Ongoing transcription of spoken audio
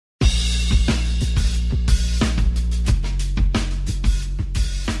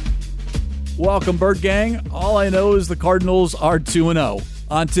Welcome, Bird Gang. All I know is the Cardinals are 2-0.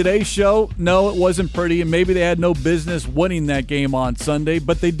 On today's show, no, it wasn't pretty, and maybe they had no business winning that game on Sunday,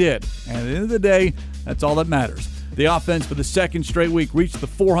 but they did. And at the end of the day, that's all that matters. The offense for the second straight week reached the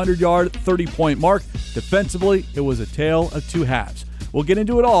 400-yard, 30-point mark. Defensively, it was a tale of two halves. We'll get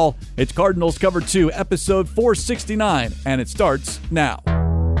into it all. It's Cardinals Cover 2, episode 469, and it starts now.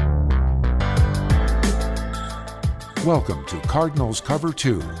 Welcome to Cardinals Cover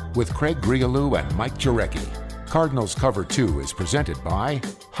 2 with Craig Grialou and Mike Jurecki. Cardinals Cover 2 is presented by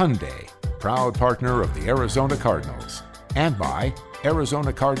Hyundai, proud partner of the Arizona Cardinals, and by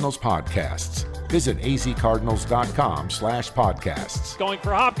Arizona Cardinals Podcasts. Visit azcardinals.com/podcasts. Going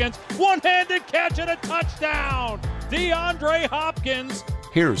for Hopkins, one-handed catch and a touchdown! DeAndre Hopkins.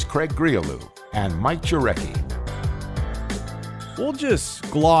 Here's Craig Grialou and Mike Jurecki. We'll just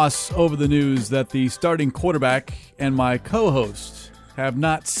gloss over the news that the starting quarterback and my co-host have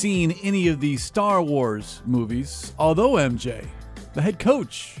not seen any of the Star Wars movies, although MJ, the head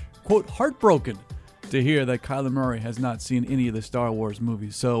coach, quote, heartbroken to hear that Kyler Murray has not seen any of the Star Wars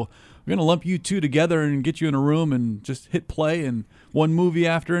movies. So we're going to lump you two together and get you in a room and just hit play in one movie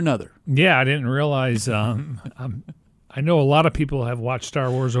after another. Yeah, I didn't realize. I know a lot of people have watched Star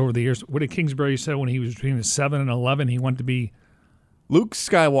Wars over the years. What did Kingsbury say when he was between 7 and 11? He wanted to be Luke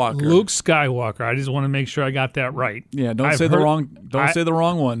Skywalker. Luke Skywalker. I just want to make sure I got that right. Yeah, don't say the wrong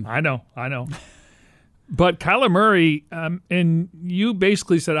one. I know. But Kyler Murray, and you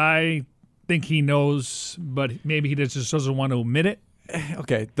basically said, I think he knows, but maybe he just doesn't want to admit it.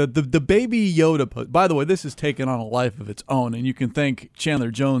 Okay, the Baby Yoda post. By the way, this has taken on a life of its own, and you can thank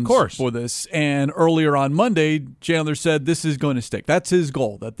Chandler Jones for this. And earlier on Monday, Chandler said this is going to stick. That's his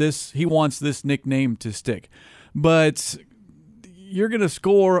goal, he wants this nickname to stick. But you're going to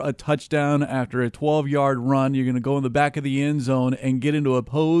score a touchdown after a 12-yard run. You're going to go in the back of the end zone and get into a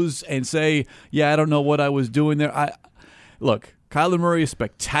pose and say, yeah, I don't know what I was doing there. Look, Kyler Murray is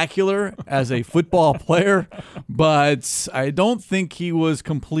spectacular as a football player, but I don't think he was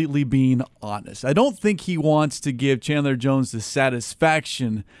completely being honest. I don't think he wants to give Chandler Jones the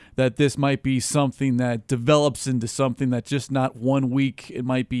satisfaction that this might be something that develops into something that's just not 1 week. It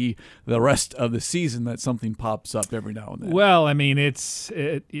might be the rest of the season that something pops up every now and then. Well, I mean, when it's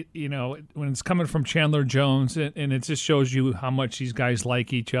coming from Chandler Jones, and it just shows you how much these guys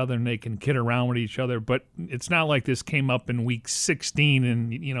like each other and they can kid around with each other. But it's not like this came up in week 16,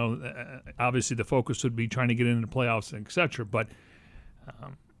 and obviously the focus would be trying to get into the playoffs and et cetera. But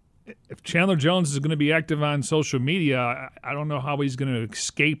if Chandler Jones is going to be active on social media, I don't know how he's going to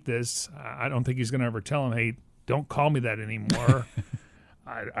escape this. I don't think he's going to ever tell him, hey, don't call me that anymore.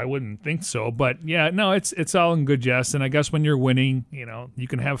 I wouldn't think so. But, yeah, no, it's all in good jest. And I guess when you're winning, you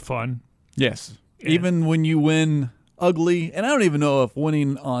can have fun. Yes. Yeah. Even when you win ugly, and I don't even know if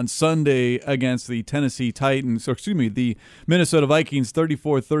winning on Sunday against the the Minnesota Vikings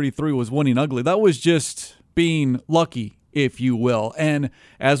 34-33 was winning ugly. That was just being lucky, if you will. And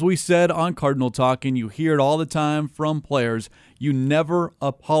as we said on Cardinal Talk, and you hear it all the time from players, you never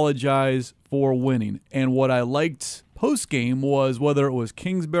apologize for winning. And what I liked post-game was whether it was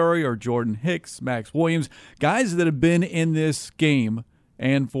Kingsbury or Jordan Hicks, Max Williams, guys that have been in this game,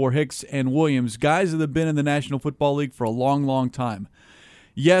 and for Hicks and Williams, guys that have been in the National Football League for a long, long time.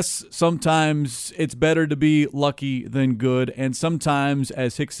 Yes, sometimes it's better to be lucky than good, and sometimes,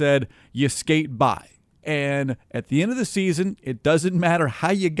 as Hicks said, you skate by. And at the end of the season, it doesn't matter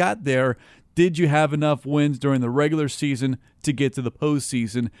how you got there. Did you have enough wins during the regular season to get to the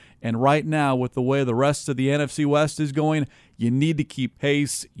postseason? And right now, with the way the rest of the NFC West is going, you need to keep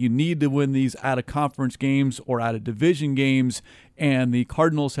pace. You need to win these out-of-conference games or out-of-division games. And the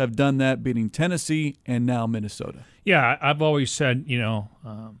Cardinals have done that, beating Tennessee and now Minnesota. Yeah, I've always said,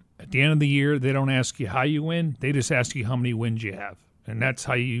 at the end of the year, they don't ask you how you win. They just ask you how many wins you have. And that's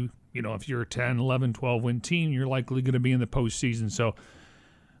how if you're a 10, 11, 12-win team, you're likely going to be in the postseason. So,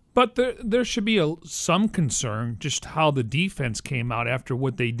 but there should be some concern just how the defense came out after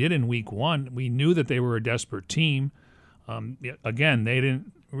what they did in week 1. We knew that they were a desperate team. Again, they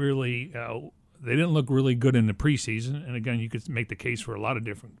didn't look really good in the preseason. And again, you could make the case for a lot of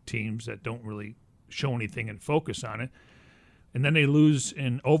different teams that don't really show anything and focus on it. And then they lose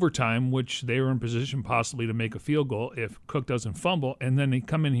in overtime, which they were in position possibly to make a field goal if Cook doesn't fumble. And then they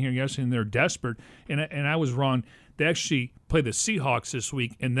come in here yesterday and they're desperate. And I was wrong. They actually play the Seahawks this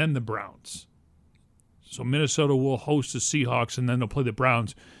week and then the Browns. So Minnesota will host the Seahawks and then they'll play the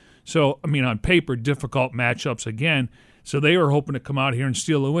Browns. So, on paper, difficult matchups again. So they were hoping to come out here and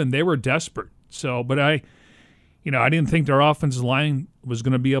steal a win. They were desperate. So, but I didn't think their offensive line was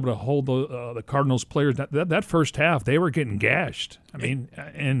going to be able to hold the Cardinals players. That first half, they were getting gashed.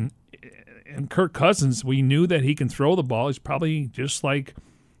 And And Kirk Cousins, we knew that he can throw the ball. He's probably just like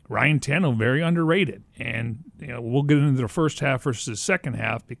Ryan Tannehill, very underrated. And we'll get into the first half versus the second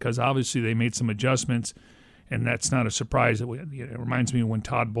half because obviously they made some adjustments, and that's not a surprise. It reminds me of when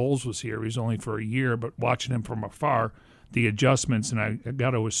Todd Bowles was here. He was only for a year, but watching him from afar, the adjustments, and I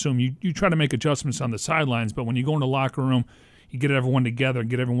got to assume you try to make adjustments on the sidelines, but when you go in the locker room, you get everyone together and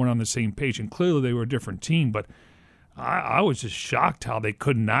get everyone on the same page. And clearly they were a different team, but I was just shocked how they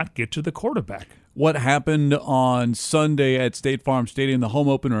could not get to the quarterback. What happened on Sunday at State Farm Stadium, the home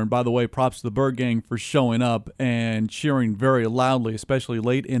opener, and by the way, props to the Bird Gang for showing up and cheering very loudly, especially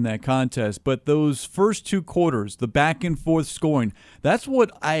late in that contest. But those first 2 quarters, the back and forth scoring, that's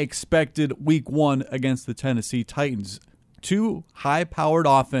what I expected week 1 against the Tennessee Titans. 2 high-powered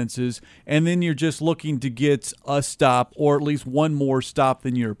offenses, and then you're just looking to get a stop or at least one more stop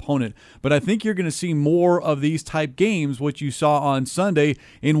than your opponent. But I think you're going to see more of these type games, what you saw on Sunday,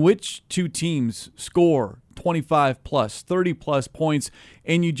 in which 2 teams score 25-plus, 30-plus points,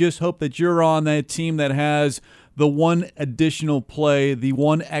 and you just hope that you're on that team that has the one additional play, the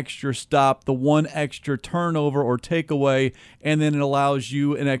one extra stop, the one extra turnover or takeaway, and then it allows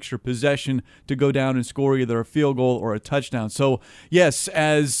you an extra possession to go down and score either a field goal or a touchdown. So, yes,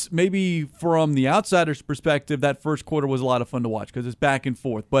 as maybe from the outsider's perspective, that first quarter was a lot of fun to watch because it's back and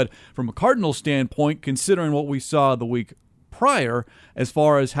forth. But from a Cardinals standpoint, considering what we saw the week prior as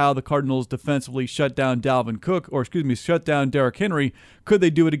far as how the Cardinals defensively shut down shut down Derrick Henry, could they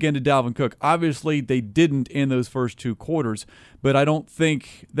do it again to Dalvin Cook? Obviously, they didn't in those first 2 quarters, but I don't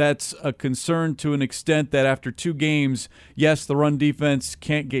think that's a concern to an extent that after 2 games, yes, the run defense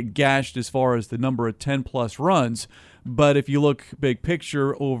can't get gashed as far as the number of 10-plus runs, but if you look big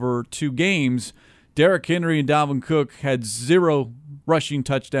picture over 2 games, Derrick Henry and Dalvin Cook had 0 rushing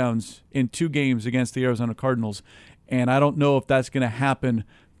touchdowns in 2 games against the Arizona Cardinals. And I don't know if that's going to happen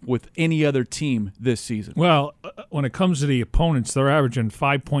with any other team this season. Well, when it comes to the opponents, they're averaging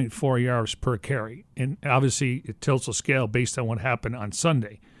 5.4 yards per carry. And obviously it tilts the scale based on what happened on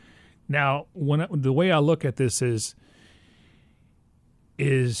Sunday. Now, the way I look at this is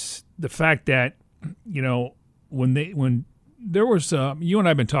the fact that, when there was you and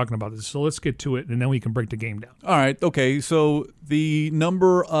I have been talking about this, so let's get to it, and then we can break the game down. All right, okay. So the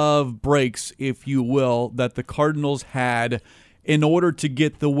number of breaks, if you will, that the Cardinals had in order to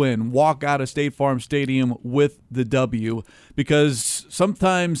get the win, walk out of State Farm Stadium with the W, because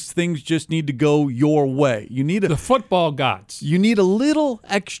sometimes things just need to go your way. You need the football gods. You need a little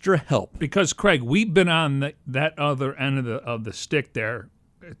extra help. Because, Craig, we've been on that other end of the stick there.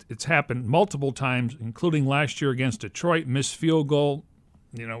 It's happened multiple times, including last year against Detroit, missed field goal.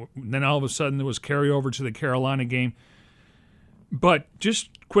 Then all of a sudden there was carryover to the Carolina game. But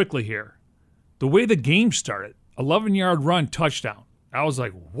just quickly here, the way the game started, 11-yard run, touchdown. I was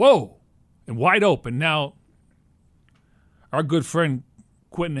like, whoa, and wide open. Now, our good friend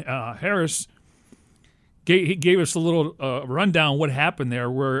Quentin Harris gave us a little rundown what happened there,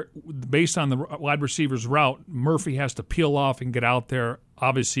 where based on the wide receiver's route, Murphy has to peel off and get out there.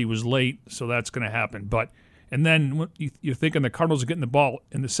 Obviously, he was late, so that's going to happen. And then you're thinking the Cardinals are getting the ball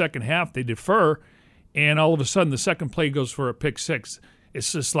in the second half. They defer, and all of a sudden the second play goes for a pick six.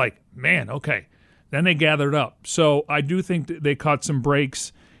 It's just like, man, okay. Then they gathered up. So I do think that they caught some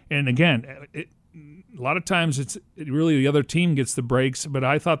breaks. And again, a lot of times it really the other team gets the breaks, but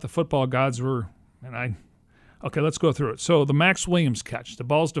I thought the football gods were – okay, let's go through it. So the Max Williams catch. The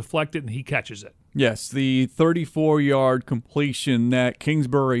ball's deflected, and he catches it. Yes, the 34-yard completion that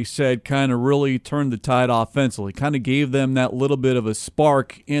Kingsbury said kind of really turned the tide offensively, kind of gave them that little bit of a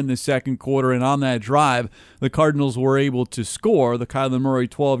spark in the second quarter. And on that drive, the Cardinals were able to score the Kyler Murray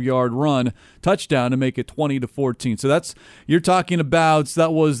 12-yard run touchdown to make it 20-14. So you're talking about,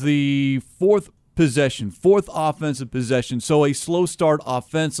 that was the fourth offensive possession. So a slow start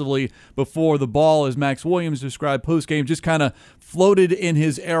offensively before the ball, as Max Williams described post-game, just kind of floated in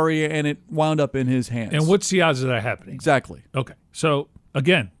his area and it wound up in his hands. And what's the odds of that happening? Exactly. Okay. So,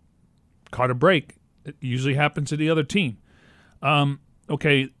 again, caught a break. It usually happens to the other team.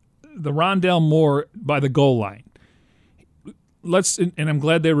 Okay, the Rondale Moore by the goal line. And I'm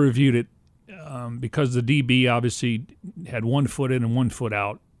glad they reviewed it because the DB obviously had 1 foot in and 1 foot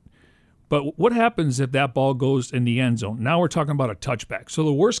out. But what happens if that ball goes in the end zone? Now we're talking about a touchback. So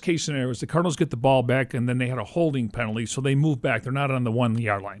the worst case scenario is the Cardinals get the ball back and then they had a holding penalty, so they move back. They're not on the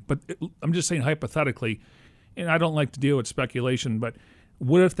 1-yard line. But I'm just saying hypothetically, and I don't like to deal with speculation, but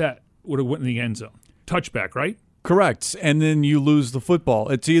what if that would have went in the end zone? Touchback, right? Correct. And then you lose the football.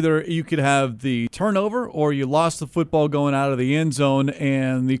 It's either you could have the turnover or you lost the football going out of the end zone,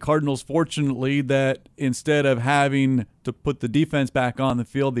 and the Cardinals, fortunately, that instead of having to put the defense back on the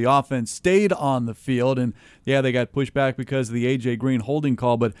field. The offense stayed on the field, and yeah, they got pushed back because of the A.J. Green holding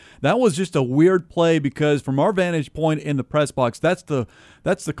call. But that was just a weird play because from our vantage point in the press box, that's the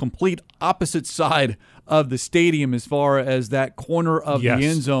complete opposite side of the stadium as far as that corner of Yes. the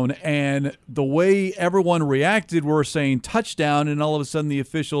end zone. And the way everyone reacted, we're saying touchdown, and all of a sudden the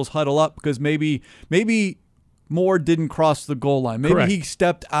officials huddle up because maybe Moore didn't cross the goal line. Maybe Correct. he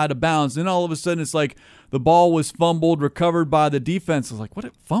stepped out of bounds. Then all of a sudden it's like the ball was fumbled, recovered by the defense. It's like,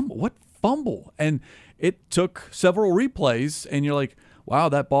 what fumble? What fumble? And it took several replays, and you're like, wow,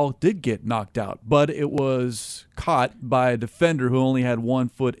 that ball did get knocked out. But it was caught by a defender who only had 1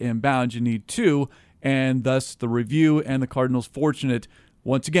 foot in bounds. You need 2, and thus the review and the Cardinals fortunate,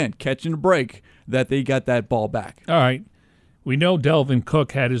 once again, catching a break, that they got that ball back. All right. We know Delvin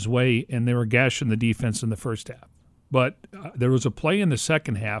Cook had his way, and they were gashing the defense in the first half. But there was a play in the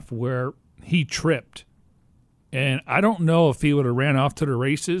second half where he tripped. And I don't know if he would have ran off to the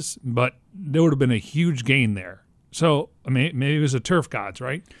races, but there would have been a huge gain there. So, I mean, maybe it was the turf gods,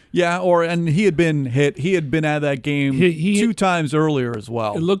 right? Yeah, and he had been hit. He had been out of that game He 2 times earlier as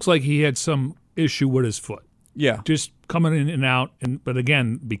well. It looks like he had some issue with his foot. Yeah. Just coming in and out, but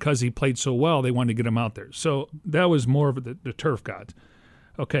again, because he played so well, they wanted to get him out there. So that was more of the turf gods.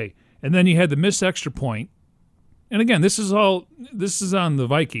 Okay, and then you had the missed extra point, and again, this is on the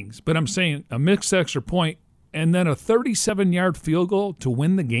Vikings, but I'm saying a missed extra point and then a 37-yard field goal to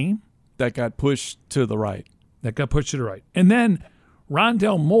win the game. That got pushed to the right. That got pushed to the right, and then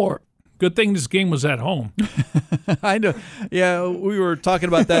Rondell Moore. Good thing this game was at home. I know. Yeah, we were talking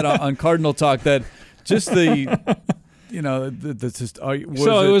about that on Cardinal Talk. That just the,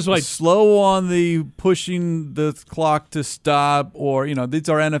 So it was like slow on the pushing the clock to stop, or these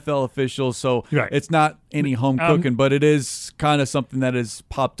are NFL officials, so Right. it's not any home cooking, but it is kind of something that has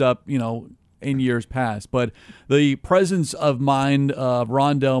popped up, in years past. But the presence of mind of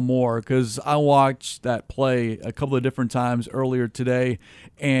Rondell Moore, because I watched that play a couple of different times earlier today,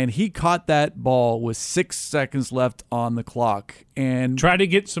 and he caught that ball with 6 seconds left on the clock and try to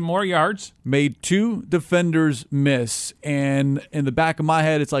get some more yards. made 2 defenders miss. And in the back of my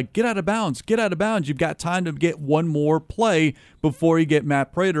head, it's like, get out of bounds, get out of bounds. You've got time to get one more play before you get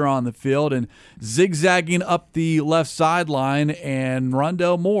Matt Prater on the field. And zigzagging up the left sideline, and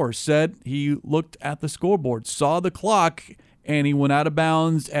Rondell Moore said he looked at the scoreboard, saw the clock, and he went out of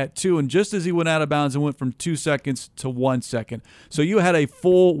bounds at 2. And just as he went out of bounds, it went from 2 seconds to 1 second. So you had a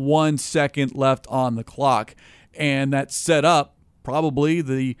full 1 second left on the clock, and that set up probably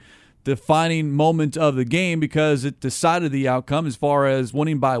the defining moment of the game because it decided the outcome. As far as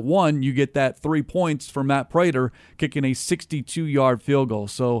winning by 1, you get that 3 points for Matt Prater kicking a 62-yard field goal.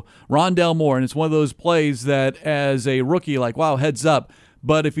 So Rondell Moore, and it's one of those plays that as a rookie, like, wow, heads up.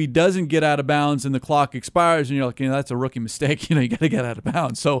 But if he doesn't get out of bounds and the clock expires, and you're like, that's a rookie mistake, you got to get out of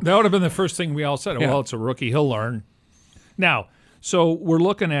bounds. So That would have been the first thing we all said. Yeah. Well, it's a rookie. He'll learn. Now, so we're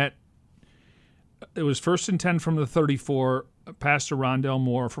looking at, it was 1st and 10 from the 34, pass to Rondell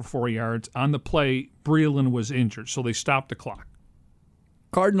Moore for 4 yards. On the play, Breeland was injured, so they stopped the clock.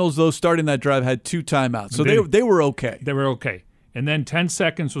 Cardinals, though, starting that drive had 2 timeouts. So they were okay. They were okay. And then 10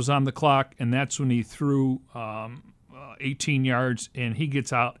 seconds was on the clock, and that's when he threw 18 yards, and he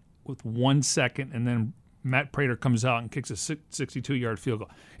gets out with 1 second, and then Matt Prater comes out and kicks a 62-yard field goal.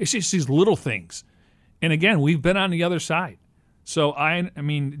 It's just these little things. And again, we've been on the other side. So, I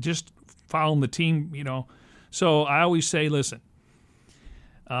mean, just following the team, So I always say, listen,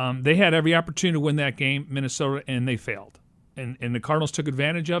 they had every opportunity to win that game, Minnesota, and they failed. And the Cardinals took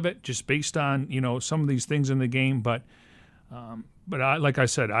advantage of it just based on, some of these things in the game. But like I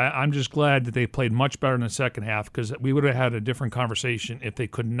said, I'm just glad that they played much better in the second half because we would have had a different conversation if they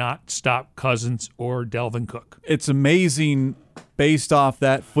could not stop Cousins or Delvin Cook. It's amazing based off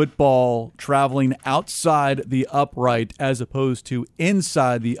that football traveling outside the upright as opposed to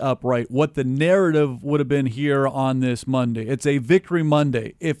inside the upright, what the narrative would have been here on this Monday. It's a victory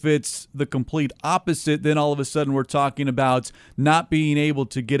Monday. If it's the complete opposite, then all of a sudden we're talking about not being able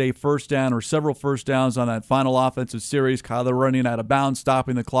to get a first down or several first downs on that final offensive series, Kyler running out of bounds,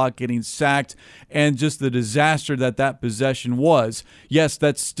 stopping the clock, getting sacked, and just the disaster that possession was. Yes,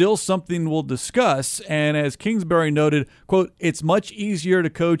 that's still something we'll discuss, and as Kingsbury noted, quote, it's much easier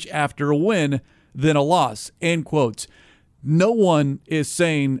to coach after a win than a loss, end quotes. No one is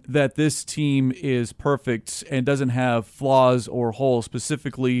saying that this team is perfect and doesn't have flaws or holes,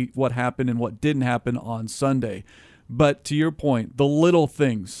 specifically what happened and what didn't happen on Sunday. But to your point, the little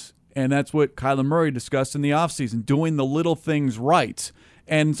things, and that's what Kyler Murray discussed in the offseason, doing the little things right,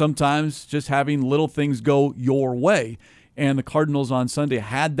 and sometimes just having little things go your way. and the Cardinals on Sunday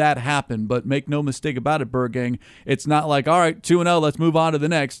had that happen. But make no mistake about it, Bird Gang, it's not like, all right, 2-0, let's move on to the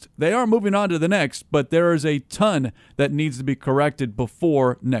next. They are moving on to the next, but there is a ton that needs to be corrected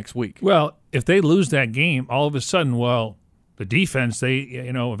before next week. Well, if they lose that game, all of a sudden, the defense,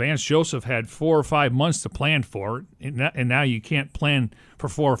 Vance Joseph had 4 or 5 months to plan for it, and now you can't plan for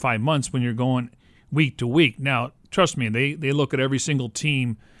 4 or 5 months when you're going week to week. Now, trust me, they look at every single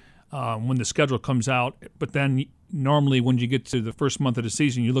team when the schedule comes out, but then normally when you get to the first month of the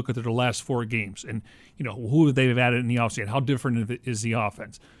season, you look at their last 4 games and, who they've added in the offseason, how different is the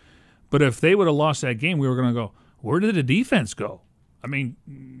offense. But if they would have lost that game, we were going to go, where did the defense go? I mean,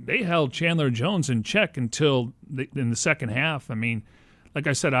 they held Chandler Jones in check until in the second half. I mean, like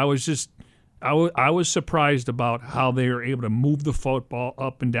I said, I was surprised about how they were able to move the football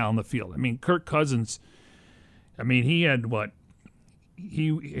up and down the field. I mean, Kirk Cousins, he had what?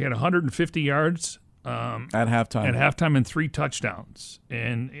 He had 150 yards at halftime. At halftime and 3 touchdowns.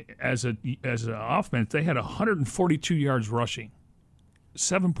 And as an offense, they had 142 yards rushing,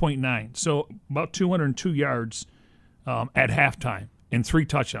 7.9. So about 202 yards at halftime and 3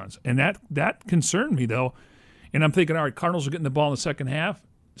 touchdowns. And that concerned me, though. And I'm thinking, all right, Cardinals are getting the ball in the second half.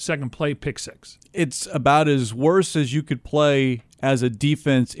 Second play, pick 6. It's about as worse as you could play as a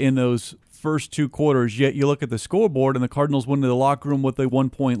defense in those first 2 quarters, yet you look at the scoreboard and the Cardinals went into the locker room with a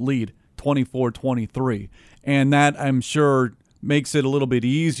 1-point lead, 24-23. And that, I'm sure, makes it a little bit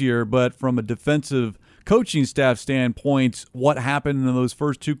easier, but from a defensive coaching staff standpoint, what happened in those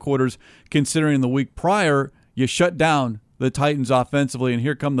first 2 quarters, considering the week prior, you shut down the Titans offensively, and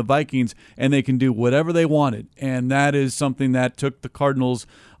here come the Vikings, and they can do whatever they wanted. And that is something that took the Cardinals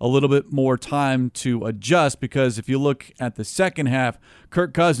a little bit more time to adjust, because if you look at the second half,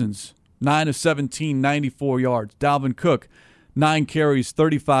 Kirk Cousins, 9 of 17, 94 yards. Dalvin Cook, 9 carries,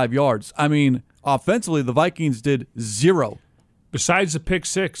 35 yards. I mean, offensively, the Vikings did 0. Besides the pick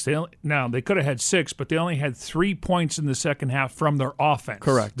 6, they could have had 6, but they only had 3 points in the second half from their offense.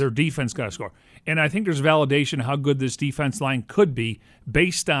 Correct. Their defense got a score. And I think there's validation of how good this defense line could be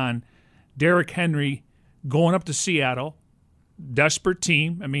based on Derrick Henry going up to Seattle, desperate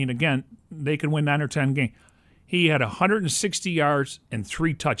team. I mean, again, they could win 9 or 10 games. He had 160 yards and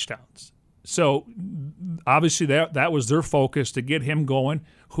 3 touchdowns. So obviously that was their focus to get him going.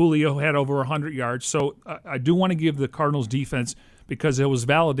 Julio had over 100 yards. So I do want to give the Cardinals defense, because it was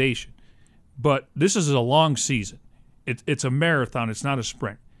validation. But this is a long season. It's a marathon. It's not a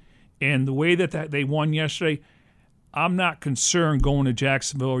sprint. And the way that they won yesterday, I'm not concerned going to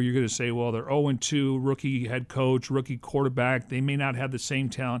Jacksonville. You're going to say, well, they're 0-2, rookie head coach, rookie quarterback. They may not have the same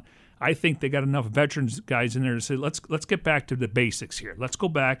talent. I think they got enough veterans guys in there to say, let's get back to the basics here. Let's go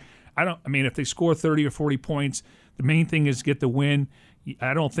back. If they score 30 or 40 points, the main thing is get the win.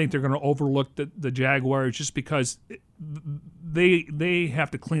 I don't think they're going to overlook the Jaguars, just because they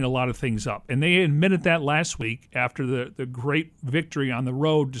have to clean a lot of things up. And they admitted that last week after the great victory on the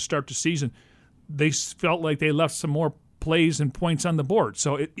road to start the season. They felt like they left some more plays and points on the board.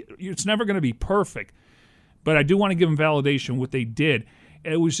 So it's never going to be perfect. But I do want to give them validation what they did.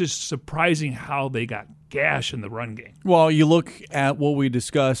 It was just surprising how they got gash in the run game. Well, you look at what we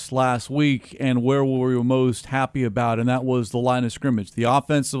discussed last week and where we were most happy about, and that was the line of scrimmage, the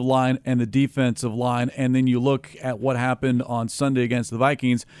offensive line and the defensive line. And then you look at what happened on Sunday against the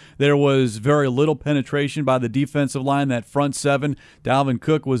Vikings. There was very little penetration by the defensive line. That front 7, Dalvin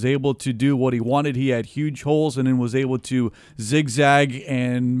Cook was able to do what he wanted. He had huge holes and then was able to zigzag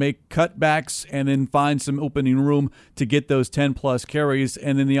and make cutbacks and then find some opening room to get those 10-plus carries.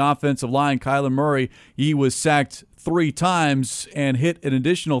 And then the offensive line, Kyler Murray, he was sacked 3 times and hit an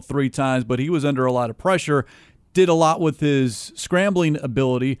additional 3 times, but he was under a lot of pressure, did a lot with his scrambling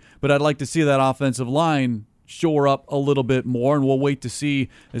ability, but I'd like to see that offensive line shore up a little bit more, and we'll wait to see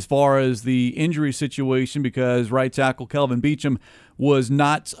as far as the injury situation, because right tackle Kelvin Beachum was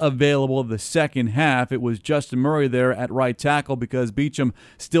not available the second half. It was Justin Murray there at right tackle, because Beachum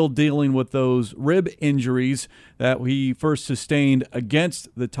still dealing with those rib injuries that he first sustained against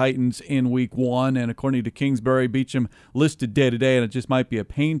the Titans in week 1. And according to Kingsbury, Beachum listed day-to-day, and it just might be a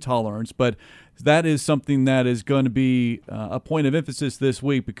pain tolerance. But that is something that is going to be a point of emphasis this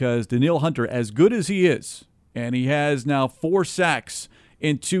week, because Danielle Hunter, as good as he is, and he has now 4 sacks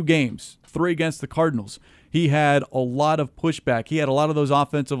in 2 games, 3 against the Cardinals, he had a lot of pushback. He had a lot of those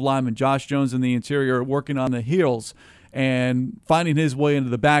offensive linemen, Josh Jones in the interior, working on the heels and finding his way into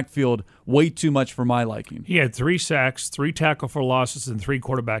the backfield way too much for my liking. He had 3 sacks, 3 tackle for losses, and 3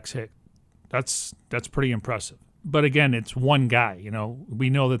 quarterbacks hit. That's pretty impressive. But again, it's one guy. We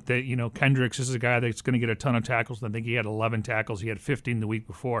know that Kendricks is a guy that's going to get a ton of tackles. I think he had 11 tackles. He had 15 the week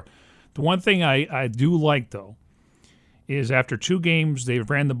before. The one thing I do like, though, is after 2 games, they've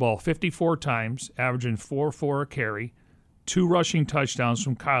ran the ball 54 times, averaging 4.4 a carry, 2 rushing touchdowns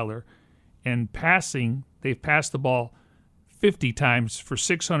from Kyler, and passing, they've passed the ball 50 times for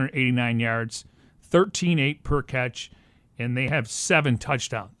 689 yards, 13.8 per catch, and they have 7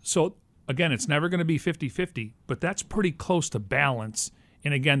 touchdowns. So, again, it's never going to be 50-50, but that's pretty close to balance.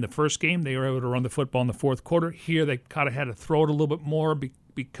 And, again, the first game, they were able to run the football in the fourth quarter. Here, they kind of had to throw it a little bit more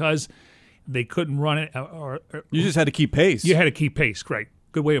because they couldn't run it. You just had to keep pace. You had to keep pace, right.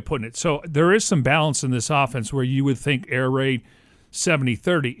 Good way of putting it. So there is some balance in this offense where you would think air raid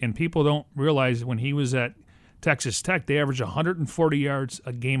 70-30, and people don't realize when he was at Texas Tech, they averaged 140 yards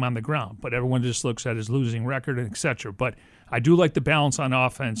a game on the ground, but everyone just looks at his losing record and et cetera. But I do like the balance on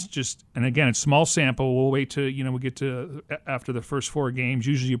offense. And again, it's small sample. We'll wait to we get to after the first 4 games.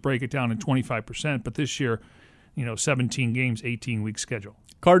 Usually you break it down in 25%, but this year, 17 games, 18-week schedule.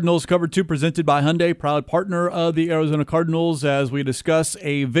 Cardinals Cover 2 presented by Hyundai, proud partner of the Arizona Cardinals, as we discuss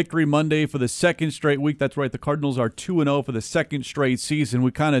a victory Monday for the second straight week. That's right, the Cardinals are 2-0 for the second straight season.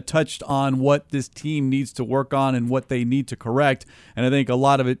 We kind of touched on what this team needs to work on and what they need to correct, and I think a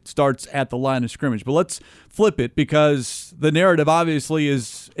lot of it starts at the line of scrimmage. But let's flip it, because the narrative obviously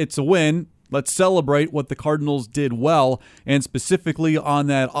is it's a win. Let's celebrate what the Cardinals did well, and specifically on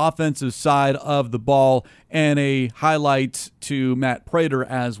that offensive side of the ball, and a highlight to Matt Prater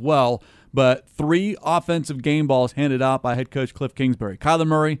as well. But 3 offensive game balls handed out by head coach Cliff Kingsbury. Kyler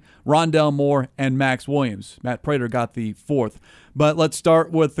Murray, Rondale Moore, and Max Williams. Matt Prater got the 4th. But let's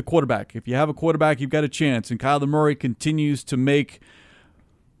start with the quarterback. If you have a quarterback, you've got a chance. And Kyler Murray continues to make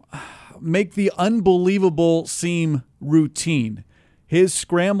the unbelievable seem routine. His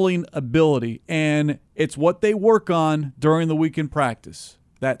scrambling ability, and it's what they work on during the week in practice.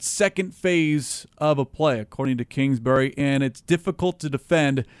 That second phase of a play, according to Kingsbury, and it's difficult to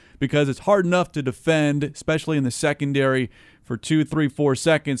defend because it's hard enough to defend, especially in the secondary, for 2, 3, 4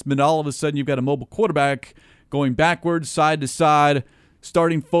 seconds. But all of a sudden, you've got a mobile quarterback going backwards, side to side,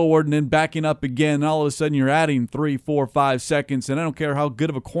 starting forward, and then backing up again. And all of a sudden, you're adding 3, 4, 5 seconds. And I don't care how good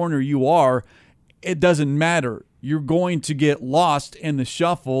of a corner you are, it doesn't matter. You're going to get lost in the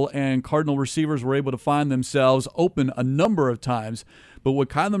shuffle, and Cardinal receivers were able to find themselves open a number of times. But what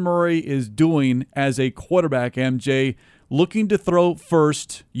Kyler Murray is doing as a quarterback, MJ, looking to throw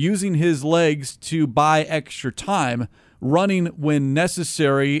first, using his legs to buy extra time, running when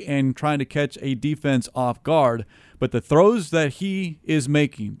necessary, and trying to catch a defense off guard. But the throws that he is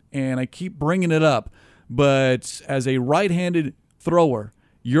making, and I keep bringing it up, but as a right-handed thrower,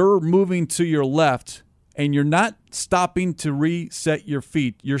 you're moving to your left, and you're not stopping to reset your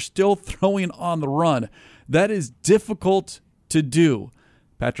feet. You're still throwing on the run. That is difficult to do.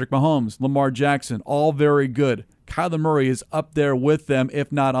 Patrick Mahomes, Lamar Jackson, all very good. Kyler Murray is up there with them,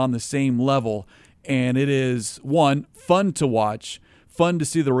 if not on the same level. And it is, one, fun to watch, fun to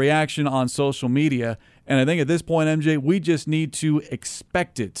see the reaction on social media. And I think at this point, MJ, we just need to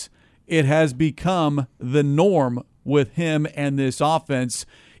expect it. It has become the norm with him and this offense,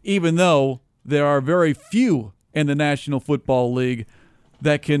 even though there are very few in the National Football League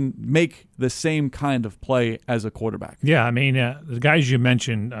that can make the same kind of play as a quarterback. Yeah, I mean, the guys you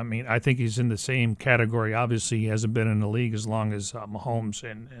mentioned, I think he's in the same category. Obviously, he hasn't been in the league as long as Mahomes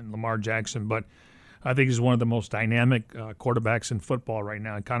and Lamar Jackson, but I think he's one of the most dynamic quarterbacks in football right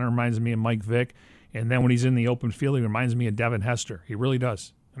now. It kind of reminds me of Mike Vick, and then when he's in the open field, he reminds me of Devin Hester. He really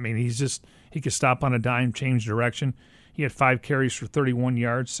does. I mean, he can stop on a dime, change direction. He had 5 carries for 31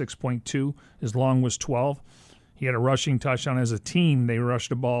 yards, 6.2. His long was 12. He had a rushing touchdown. As a team, they rushed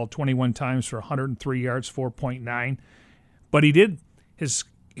the ball 21 times for 103 yards, 4.9. But he did his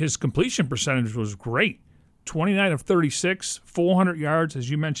completion percentage was great. 29 of 36, 400 yards. As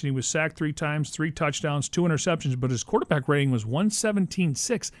you mentioned, he was sacked 3 times, 3 touchdowns, 2 interceptions. But his quarterback rating was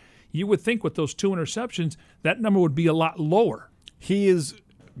 117.6. You would think with those 2 interceptions, that number would be a lot lower. He has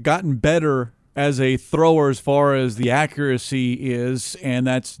gotten better as a thrower as far as the accuracy is, and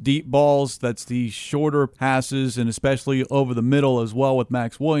that's deep balls, that's the shorter passes, and especially over the middle as well with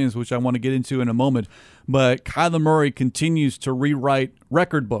Max Williams, which I want to get into in a moment. But Kyler Murray continues to rewrite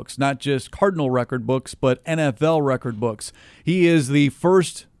record books, not just Cardinal record books, but NFL record books. He is the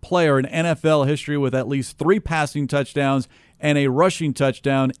first player in NFL history with at least 3 passing touchdowns and a rushing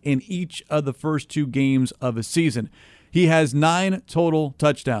touchdown in each of the first 2 games of a season. He has 9 total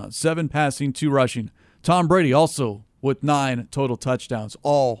touchdowns, 7 passing, 2 rushing. Tom Brady also with 9 total touchdowns,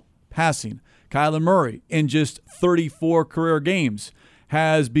 all passing. Kyler Murray, in just 34 career games,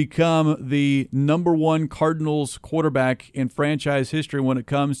 has become the number 1 Cardinals quarterback in franchise history when it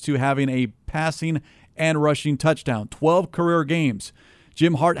comes to having a passing and rushing touchdown. 12 career games.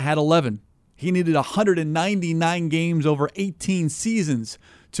 Jim Hart had 11. He needed 199 games over 18 seasons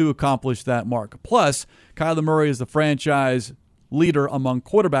to accomplish that mark. Plus, Kyler Murray is the franchise leader among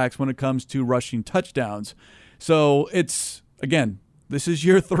quarterbacks when it comes to rushing touchdowns. So it's, again, this is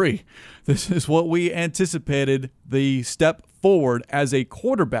year 3. This is what we anticipated, the step forward as a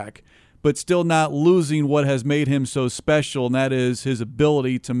quarterback, but still not losing what has made him so special, and that is his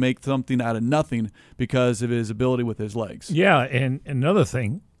ability to make something out of nothing because of his ability with his legs. Yeah, and another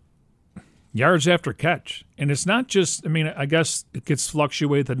thing, yards after catch. And it's not just, I mean, I guess it gets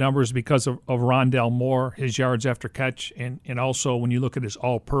fluctuate the numbers because of Rondale Moore, his yards after catch, and also when you look at his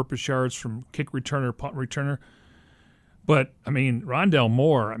all-purpose yards from kick returner, punt returner. But, I mean, Rondale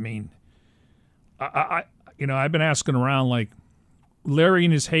Moore, I mean, I've been asking around, like, Larry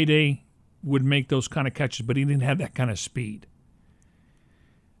in his heyday would make those kind of catches, but he didn't have that kind of speed.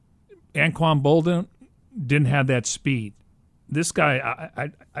 Anquan Boldin didn't have that speed. This guy,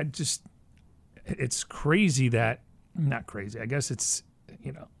 I just, it's crazy that, not crazy, I guess it's,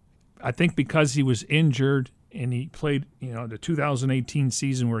 I think because he was injured and he played, the 2018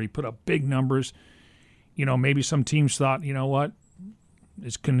 season where he put up big numbers, maybe some teams thought, you know what,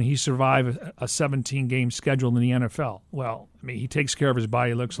 can he survive a 17-game schedule in the NFL? Well, I mean, he takes care of his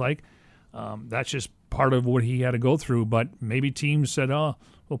body, it looks like. That's just part of what he had to go through. But maybe teams said, oh,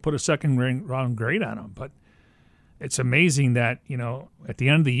 we'll put a second-round grade on him. But it's amazing that, at the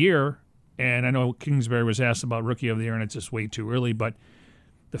end of the year, and I know Kingsbury was asked about Rookie of the Year, and it's just way too early, but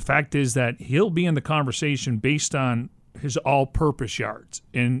the fact is that he'll be in the conversation based on his all-purpose yards.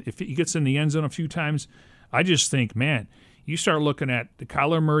 And if he gets in the end zone a few times, I just think, man, you start looking at the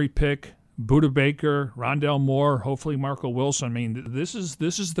Kyler Murray pick, Budda Baker, Rondale Moore, hopefully Marco Wilson. I mean, this is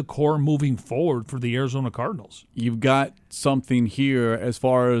the core moving forward for the Arizona Cardinals. You've got something here as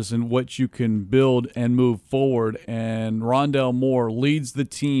far as in what you can build and move forward. And Rondale Moore leads the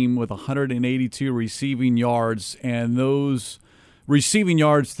team with 182 receiving yards, and those receiving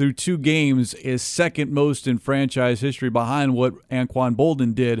yards through 2 games is second most in franchise history behind what Anquan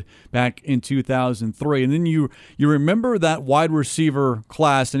Boldin did back in 2003. And then you remember that wide receiver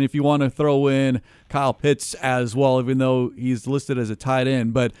class, and if you want to throw in Kyle Pitts as well, even though he's listed as a tight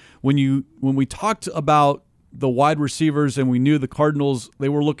end. But when we talked about the wide receivers and we knew the Cardinals, they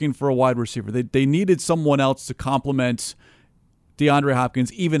were looking for a wide receiver. They needed someone else to complement DeAndre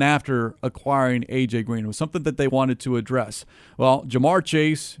Hopkins, even after acquiring A.J. Green. It was something that they wanted to address. Well, Jamar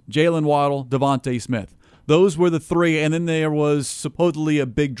Chase, Jalen Waddle, Devontae Smith. Those were the 3, and then there was supposedly a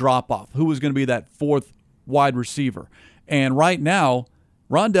big drop-off. Who was going to be that 4th wide receiver? And right now,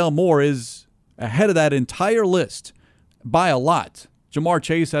 Rondale Moore is ahead of that entire list by a lot. Jamar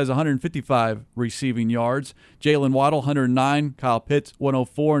Chase has 155 receiving yards. Jalen Waddle, 109. Kyle Pitts,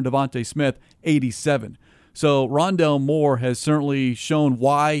 104. And Devontae Smith, 87. So Rondale Moore has certainly shown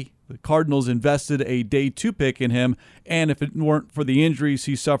why the Cardinals invested a day 2 pick in him, and if it weren't for the injuries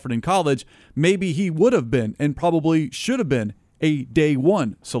he suffered in college, maybe he would have been and probably should have been a day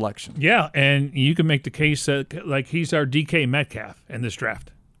 1 selection. Yeah, and you can make the case that like he's our DK Metcalf in this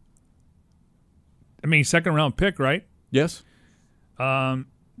draft. I mean, 2nd-round pick, right? Yes. The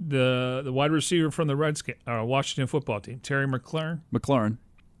wide receiver from the Washington football team, Terry McLaurin.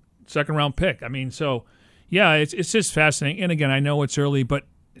 2nd-round pick. I mean, so... yeah, it's just fascinating. And again, I know it's early, but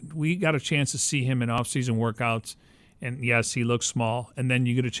we got a chance to see him in off-season workouts. And yes, he looks small. And then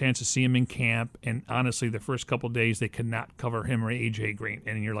you get a chance to see him in camp. And honestly, the first couple of days, they could not cover him or A.J. Green.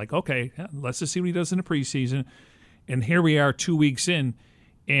 And you're like, okay, let's just see what he does in the preseason. And here we are 2 weeks in.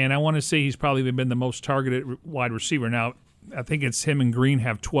 And I want to say he's probably been the most targeted wide receiver. Now, I think it's him and Green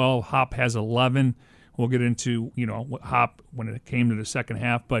have 12. Hop has 11. We'll get into, Hop when it came to the second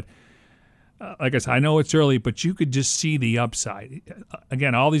half. But like I said, I know it's early, but you could just see the upside.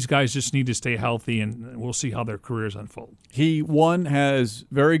 Again, all these guys just need to stay healthy, and we'll see how their careers unfold. He, has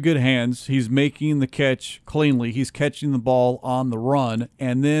very good hands. He's making the catch cleanly. He's catching the ball on the run,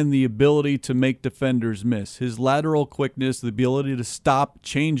 and then the ability to make defenders miss. His lateral quickness, the ability to stop,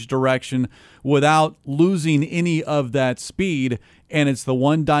 change direction without losing any of that speed, and it's the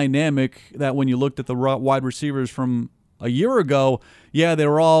one dynamic that when you looked at the wide receivers from a year ago, yeah, they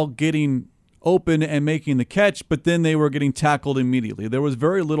were all getting open and making the catch, but then they were getting tackled immediately. There was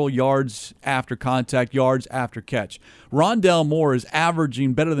very little yards after contact, yards after catch. Rondale Moore is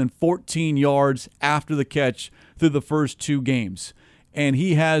averaging better than 14 yards after the catch through the first 2 games, and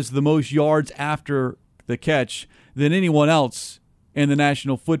he has the most yards after the catch than anyone else in the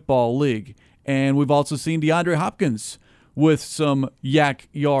National Football League. And we've also seen DeAndre Hopkins with some yak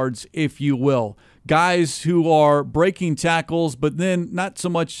yards, if you will. Guys who are breaking tackles, but then not so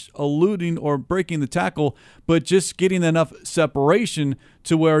much eluding or breaking the tackle, but just getting enough separation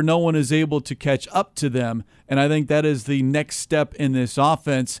to where no one is able to catch up to them. And I think that is the next step in this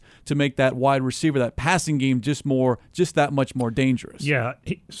offense to make that wide receiver, that passing game, just that much more dangerous. Yeah,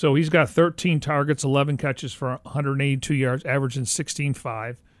 so he's got 13 targets, 11 catches for 182 yards, averaging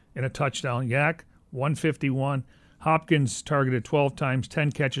 16.5 and a touchdown. Yak, 151. Hopkins targeted 12 times,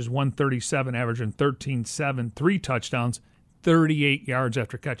 10 catches, 137, averaging 13.7, 3 touchdowns, 38 yards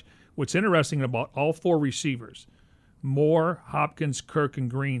after catch. What's interesting about all 4 receivers, Moore, Hopkins, Kirk, and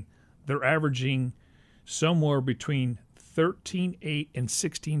Green, they're averaging somewhere between 13.8 and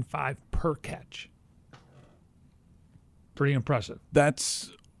 16.5 per catch. Pretty impressive.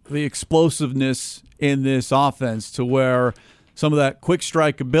 That's the explosiveness in this offense, to where some of that quick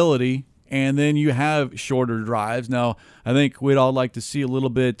strike ability, and then you have shorter drives. Now, I think we'd all like to see a little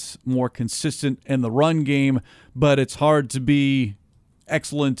bit more consistent in the run game, but it's hard to be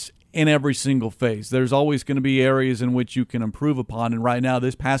excellent in every single phase. There's always going to be areas in which you can improve upon, and right now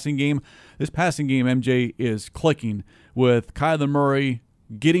this passing game, MJ, is clicking with Kyler Murray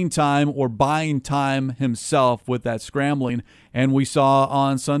getting time or buying time himself with that scrambling, and we saw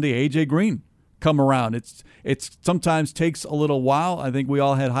on Sunday A.J. Green come around. It's sometimes takes a little while. I think we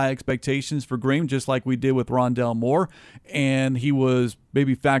all had high expectations for Green, just like we did with Rondale Moore, and he was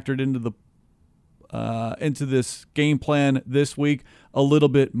maybe factored into this game plan this week a little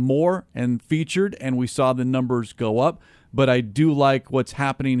bit more and featured, and we saw the numbers go up. But I do like what's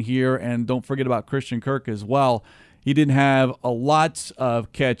happening here, and don't forget about Christian Kirk as well. He didn't have a lot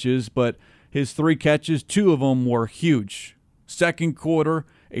of catches, but his 3 catches, 2 of them were huge. Second quarter,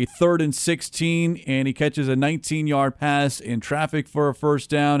 a 3rd and 16, and he catches a 19-yard pass in traffic for a first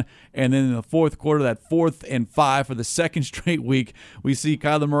down. And then in the fourth quarter, that 4th and 5 for the second straight week, we see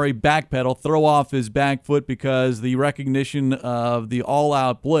Kyler Murray backpedal, throw off his back foot because the recognition of the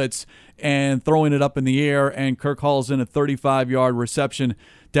all-out blitz, and throwing it up in the air, and Kirk hauls in a 35-yard reception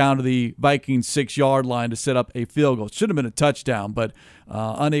down to the Vikings 6-yard line to set up a field goal. It should have been a touchdown, but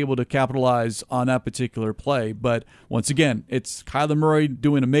unable to capitalize on that particular play. But once again, it's Kyler Murray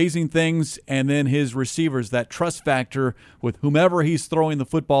doing amazing things, and then his receivers, that trust factor with whomever he's throwing the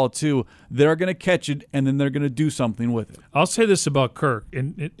football to, they're going to catch it, and then they're going to do something with it. I'll say this about Kirk,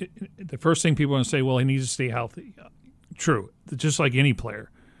 and the first thing people are going to say, well, he needs to stay healthy. True, just like any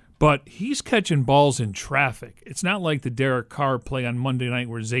player. But he's catching balls in traffic. It's not like the Derek Carr play on Monday night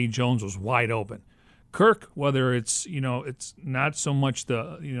where Zay Jones was wide open. Kirk, whether it's it's not so much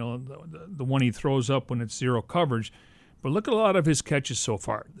the one he throws up when it's zero coverage, but look at a lot of his catches so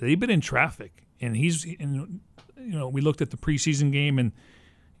far. They've been in traffic, and we looked at the preseason game, and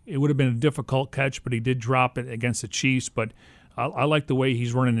it would have been a difficult catch, but he did drop it against the Chiefs. But I like the way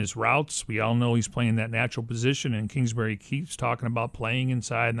he's running his routes. We all know he's playing that natural position, and Kingsbury keeps talking about playing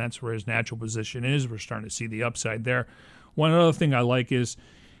inside, and that's where his natural position is. We're starting to see the upside there. One other thing I like is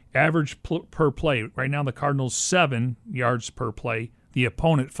average per play. Right now, the Cardinals 7 yards per play, the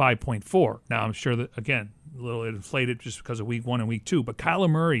opponent 5.4. Now, I'm sure that, again, a little inflated just because of week 1 and week 2, but Kyler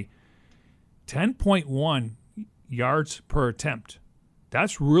Murray, 10.1 yards per attempt.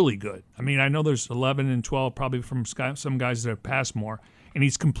 That's really good. I mean, I know there's 11 and 12 probably from some guys that have passed more, and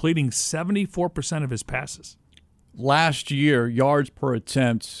he's completing 74% of his passes. Last year, yards per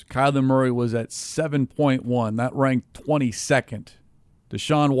attempt, Kyler Murray was at 7.1. That ranked 22nd.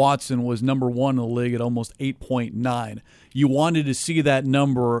 Deshaun Watson was number 1 in the league at almost 8.9. You wanted to see that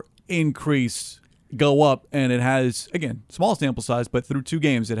number increase, go up, and it has, again, small sample size, but through 2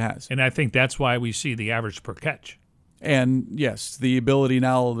 games it has. And I think that's why we see the average per catch. And, yes, the ability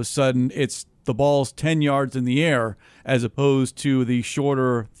now all of a sudden, it's the ball's 10 yards in the air as opposed to the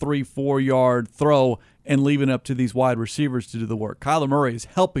shorter 3-4 yard throw and leaving it up to these wide receivers to do the work. Kyler Murray is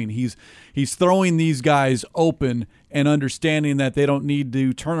helping. He's throwing these guys open and understanding that they don't need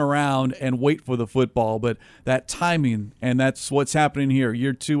to turn around and wait for the football, but that timing, and that's what's happening here.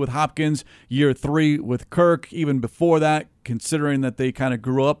 Year 2 with Hopkins, year 3 with Kirk, even before that, considering that they kind of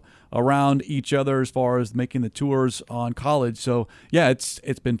grew up around each other as far as making the tours on college. So, yeah, it's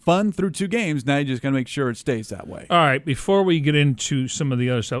been fun through 2 games. Now you just got to make sure it stays that way. All right, before we get into some of the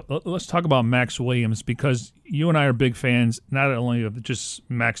other stuff, let's talk about Max Williams, because you and I are big fans, not only of just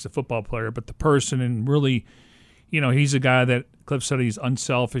Max the football player, but the person, and really, he's a guy that Cliff said he's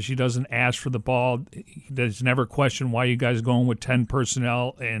unselfish. He doesn't ask for the ball. He does never question why you guys are going with 10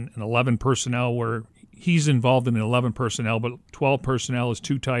 personnel and 11 personnel, where he's involved in 11 personnel, but 12 personnel is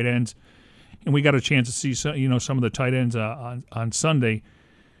 2 tight ends. And we got a chance to see some of the tight ends on Sunday.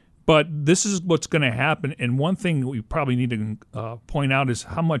 But this is what's going to happen. And one thing we probably need to point out is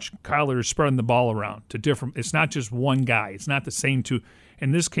how much Kyler is spreading the ball around to different. It's not just one guy. It's not the same two.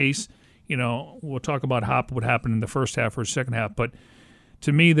 In this case, we'll talk about what happened in the first half or second half. But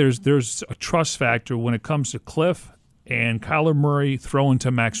to me, there's a trust factor when it comes to Cliff and Kyler Murray throwing to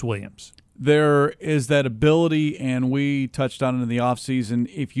Max Williams. There is that ability, and we touched on it in the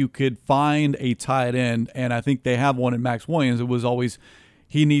offseason, if you could find a tight end, and I think they have one in Max Williams, it was always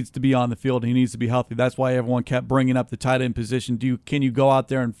he needs to be on the field, he needs to be healthy. That's why everyone kept bringing up the tight end position. Can you go out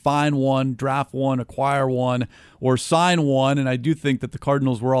there and find one, draft one, acquire one, or sign one? And I do think that the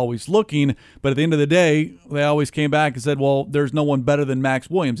Cardinals were always looking, but at the end of the day, they always came back and said, well, there's no one better than Max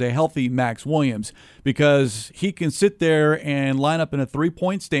Williams, a healthy Max Williams, because he can sit there and line up in a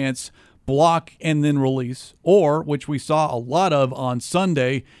three-point stance, block and then release, or, which we saw a lot of on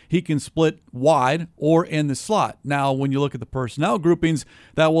Sunday, he can split wide or in the slot. Now, when you look at the personnel groupings,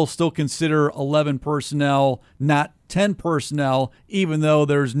 that will still consider 11 personnel, not 10 personnel, even though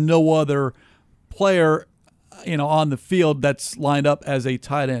there's no other player on the field that's lined up as a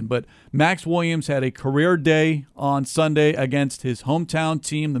tight end. But Max Williams had a career day on Sunday against his hometown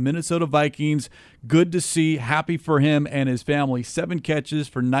team, the Minnesota Vikings. Good to see. Happy for him and his family. 7 catches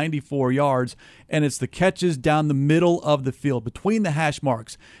for 94 yards, and it's the catches down the middle of the field between the hash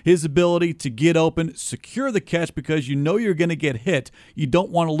marks. His ability to get open, secure the catch because you know you're going to get hit. You don't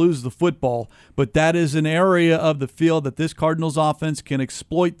want to lose the football, but that is an area of the field that this Cardinals offense can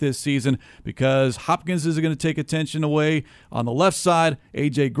exploit this season because Hopkins is going to take attention away on the left side.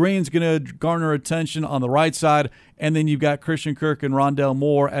 A.J. Green's going to garner attention on the right side. And then you've got Christian Kirk and Rondale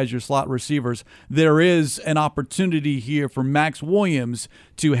Moore as your slot receivers. There is an opportunity here for Max Williams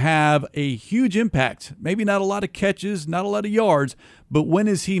to have a huge impact. Maybe not a lot of catches, not a lot of yards, but when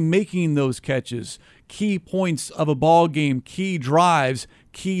is he making those catches? Key points of a ball game, key drives,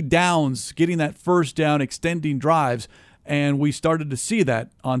 key downs, getting that first down, extending drives. And we started to see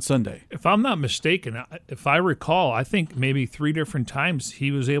that on Sunday. If I'm not mistaken, if I recall, I think maybe 3 different times he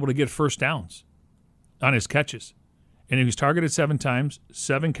was able to get first downs on his catches. And he was targeted 7 times,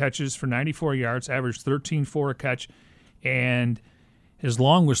 7 catches for 94 yards, averaged 13.4 a catch, and his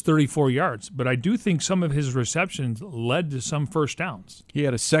long was 34 yards. But I do think some of his receptions led to some first downs. He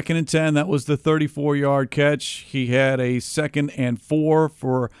had a 2nd and 10. That was the 34-yard catch. He had a 2nd and 4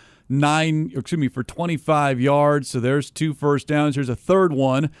 for 25 yards. So there's 2 first downs. There's a third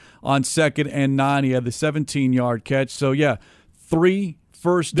one on 2nd and 9. He had the 17-yard catch. So, yeah, 3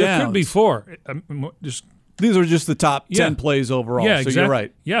 first downs. There could be 4. These are just the top 10 plays overall, yeah, so exactly. You're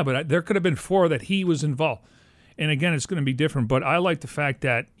right. Yeah, but there could have been 4 that he was involved. And, again, it's going to be different. But I like the fact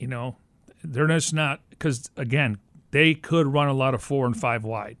that, they're just not – because, again, they could run a lot of 4 and 5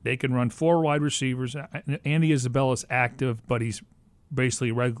 wide. They can run 4 wide receivers. Andy Isabella's active, but he's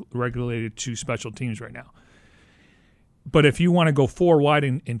basically regulated to special teams right now. But if you want to go 4 wide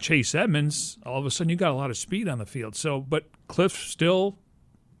and Chase Edmonds, all of a sudden you got a lot of speed on the field. So, but Cliff still –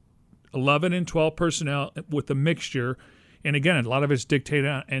 11 and 12 personnel with a mixture. And again, a lot of it's dictated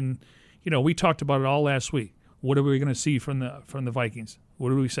on, and we talked about it all last week. What are we going to see from the Vikings? What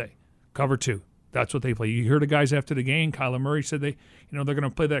do we say? Cover 2. That's what they play. You hear the guys after the game. Kyler Murray said they're going to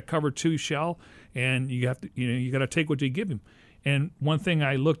play that cover 2 shell, and you have to you got to take what you give him. And one thing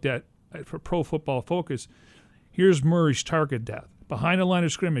I looked at for Pro Football Focus, here's Murray's target depth. Behind the line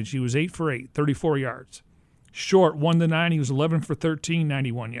of scrimmage, he was 8 for 8, 34 yards. Short, 1 to 9, he was 11 for 13,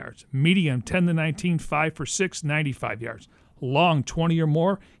 91 yards. Medium, 10 to 19, 5 for 6, 95 yards. Long, 20 or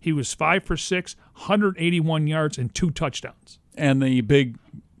more, he was 5 for 6, 181 yards and 2 touchdowns. And the big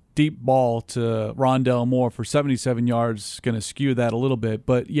deep ball to Rondale Moore for 77 yards is going to skew that a little bit.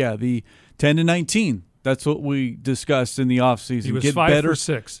 But, yeah, the 10 to 19, that's what we discussed in the offseason. He was 5 for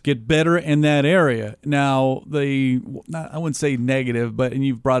 6. Get better in that area. Now, I wouldn't say negative, and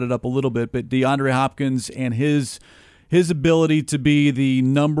you've brought it up a little bit, but DeAndre Hopkins and his ability to be the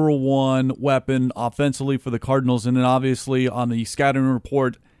number 1 weapon offensively for the Cardinals, and then obviously on the scouting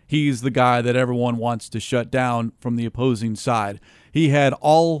report, he's the guy that everyone wants to shut down from the opposing side. He had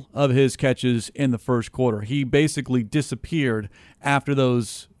all of his catches in the first quarter. He basically disappeared after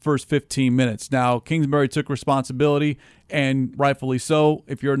those first 15 minutes. Now, Kingsbury took responsibility, and rightfully so.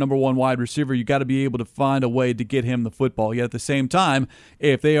 If you're a number 1 wide receiver, you got to be able to find a way to get him the football. Yet at the same time,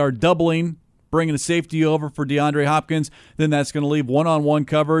 if they are doubling, bringing a safety over for DeAndre Hopkins, then that's going to leave one-on-one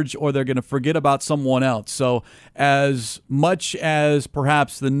coverage, or they're going to forget about someone else. So as much as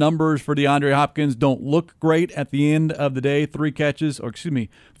perhaps the numbers for DeAndre Hopkins don't look great at the end of the day, 4 catches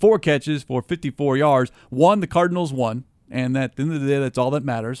for 54 yards. The Cardinals won. And at the end of the day, that's all that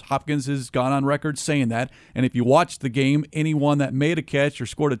matters. Hopkins has gone on record saying that. And if you watch the game, anyone that made a catch or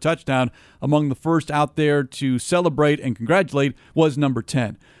scored a touchdown among the first out there to celebrate and congratulate was number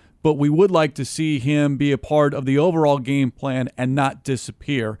 10. But we would like to see him be a part of the overall game plan and not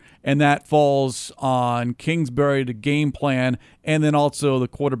disappear. And that falls on Kingsbury to game plan and then also the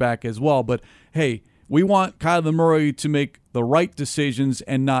quarterback as well. But, hey, we want Kyler Murray to make the right decisions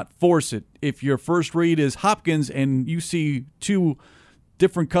and not force it. If your first read is Hopkins and you see two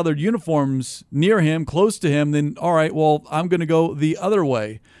different colored uniforms near him, close to him, then all right, well, I'm going to go the other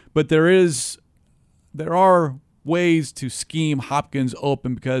way. But there are ways to scheme Hopkins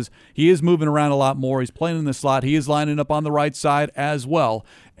open because he is moving around a lot more. He's playing in the slot. He is lining up on the right side as well.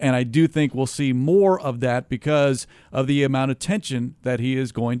 And I do think we'll see more of that because of the amount of attention that he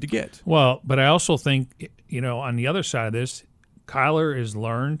is going to get. Well, but I also think, on the other side of this, Kyler has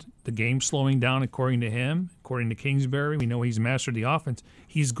learned the game slowing down according to him, according to Kingsbury. We know he's mastered the offense.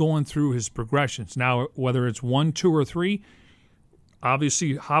 He's going through his progressions. Now, whether it's 1, 2, or 3,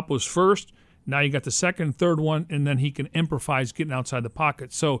 obviously Hop was first. Now you got the second, third one, and then he can improvise getting outside the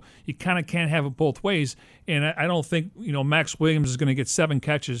pocket. So you kind of can't have it both ways. And I don't think, Max Williams is going to get 7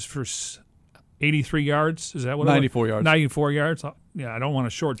 catches for 83 yards. Is that what 94 yards. 94 yards. Yeah, I don't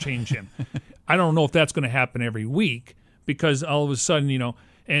want to shortchange him. I don't know if that's going to happen every week because all of a sudden,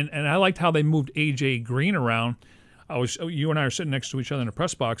 and I liked how they moved A.J. Green around. You and I are sitting next to each other in the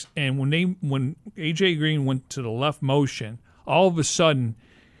press box, and when A.J. Green went to the left motion, all of a sudden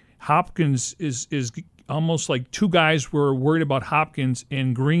Hopkins is almost like two guys were worried about Hopkins,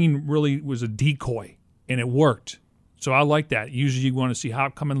 and Green really was a decoy, and it worked. So I like that. Usually you want to see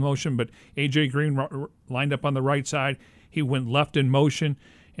Hop come in motion, but A.J. Green lined up on the right side. He went left in motion,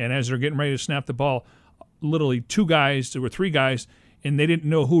 and as they're getting ready to snap the ball, literally there were 3 guys, and they didn't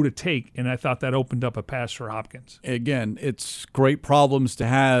know who to take, and I thought that opened up a pass for Hopkins. Again, it's great problems to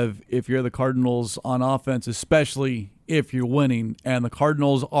have if you're the Cardinals on offense, especially if you're winning, and the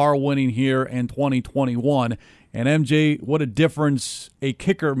Cardinals are winning here in 2021. And MJ, what a difference a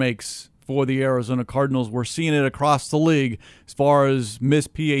kicker makes for the Arizona Cardinals. We're seeing it across the league as far as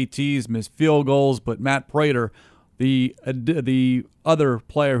missed PATs, missed field goals, but Matt Prater, the other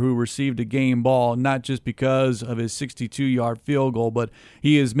player who received a game ball, not just because of his 62-yard field goal, but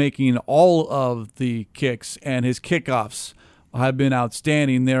he is making all of the kicks, and his kickoffs have been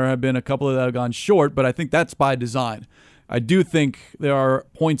outstanding. There have been a couple that have gone short, but I think that's by design. I do think there are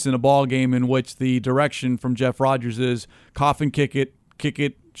points in a ball game in which the direction from Jeff Rodgers is cough and kick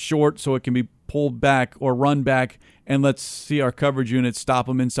it short so it can be pulled back or run back, and let's see our coverage units stop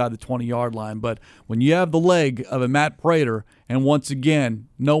them inside the 20-yard line. But when you have the leg of a Matt Prater, and once again,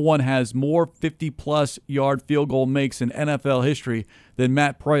 no one has more 50-plus yard field goal makes in NFL history than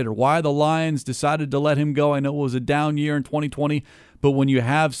Matt Prater. Why the Lions decided to let him go, I know it was a down year in 2020, but when you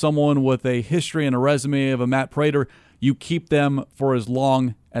have someone with a history and a resume of a Matt Prater, you keep them for as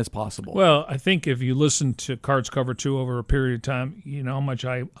long as possible. Well, I think if you listen to Cards Cover 2 over a period of time, you know how much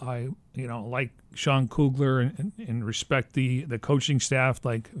I like Sean Kugler and respect the coaching staff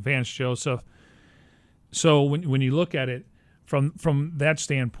like Vance Joseph. So when you look at it from that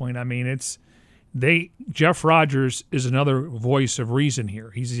standpoint, I mean, Jeff Rodgers is another voice of reason here.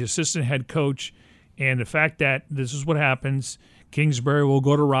 He's the assistant head coach, and the fact that this is what happens, Kingsbury will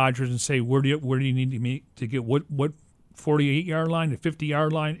go to Rodgers and say, where do you need to meet to get what 48-yard line, the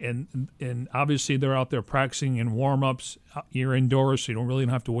 50-yard line, and obviously they're out there practicing in warm-ups. You're indoors, so you don't really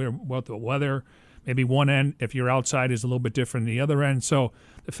have to worry about the weather. Maybe one end, if you're outside, is a little bit different than the other end. So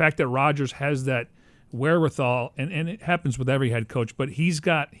the fact that Rodgers has that wherewithal, and it happens with every head coach, but he's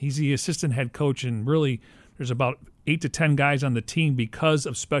the assistant head coach, and really there's about 8 to 10 guys on the team because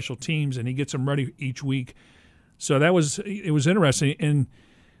of special teams, and he gets them ready each week. So it was interesting. And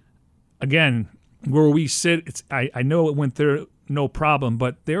again, where we sit, I know it went there no problem,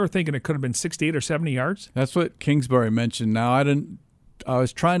 but they were thinking it could have been 68 or 70 yards. That's what Kingsbury mentioned. Now, I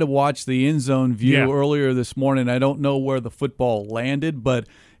was trying to watch the end zone view earlier this morning. I don't know where the football landed, but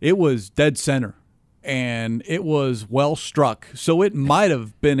it was dead center, and it was well struck. So it might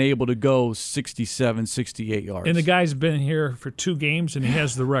have been able to go 67, 68 yards. And the guy's been here for 2 games, and he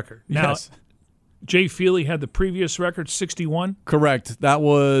has the record. Now, yes. Jay Feely had the previous record, 61? Correct. That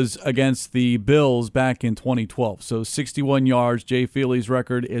was against the Bills back in 2012. So 61 yards. Jay Feely's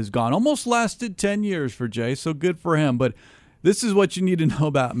record is gone. Almost lasted 10 years for Jay, so good for him. But this is what you need to know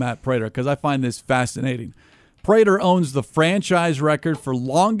about Matt Prater, because I find this fascinating. Prater owns the franchise record for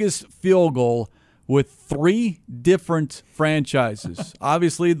longest field goal with 3 different franchises.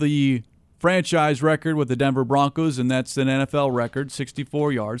 Obviously, the franchise record with the Denver Broncos, and that's an NFL record,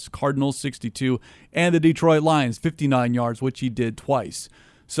 64 yards. Cardinals, 62. And the Detroit Lions, 59 yards, which he did twice.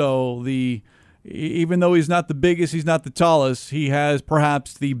 So even though he's not the biggest, he's not the tallest, he has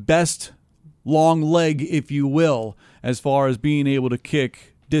perhaps the best long leg, if you will, as far as being able to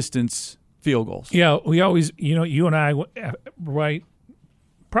kick distance field goals. Yeah, we always, you and I, right,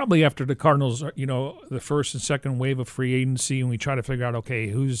 probably after the Cardinals, the first and second wave of free agency, and we try to figure out, okay,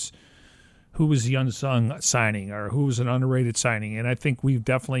 who was the unsung signing or who was an underrated signing. And I think we've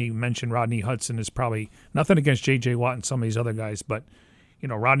definitely mentioned Rodney Hudson is probably nothing against J.J. Watt and some of these other guys, but,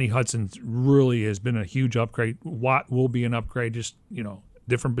 Rodney Hudson really has been a huge upgrade. Watt will be an upgrade, just,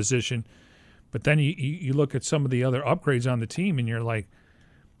 different position. But then you look at some of the other upgrades on the team, and you're like,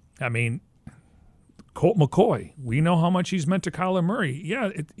 Colt McCoy, we know how much he's meant to Kyler Murray.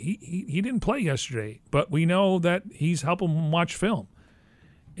 Yeah, he didn't play yesterday, but we know that he's helping him watch film.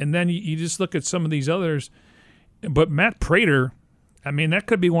 And then you just look at some of these others. But Matt Prater, that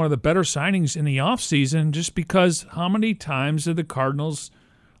could be one of the better signings in the offseason, just because how many times did the Cardinals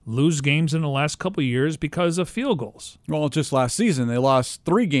lose games in the last couple of years because of field goals? Well, just last season, they lost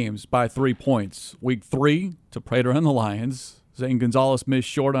 3 games by 3 points. Week 3 to Prater and the Lions. Zane Gonzalez missed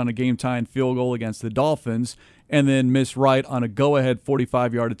short on a game-tying field goal against the Dolphins, and then missed right on a go-ahead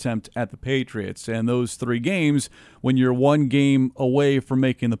 45-yard attempt at the Patriots. And those 3 games, when you're 1 game away from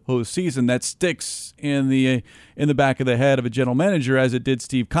making the postseason, that sticks in the back of the head of a general manager, as it did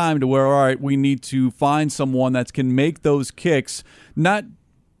Steve Keim, to where, all right, we need to find someone that can make those kicks, not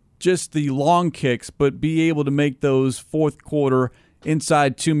just the long kicks, but be able to make those fourth quarter,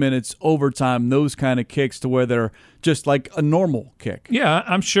 inside 2 minutes, overtime, those kind of kicks to where they're just like a normal kick. Yeah,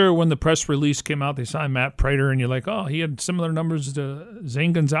 I'm sure when the press release came out, they signed Matt Prater, and you're like, oh, he had similar numbers to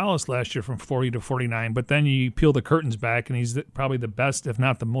Zane Gonzalez last year from 40 to 49. But then you peel the curtains back, and he's probably the best, if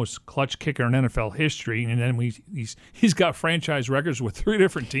not the most clutch kicker in NFL history. And then he's got franchise records with 3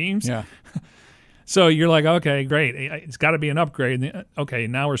 different teams. Yeah. So you're like, okay, great. It's got to be an upgrade. Okay,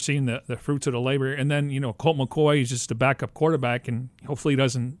 now we're seeing the fruits of the labor. And then, Colt McCoy is just a backup quarterback, and hopefully he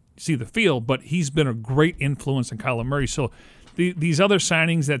doesn't see the field, but he's been a great influence on Kyler Murray. So these other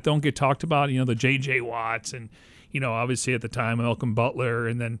signings that don't get talked about, the J.J. Watts and, obviously at the time, Malcolm Butler,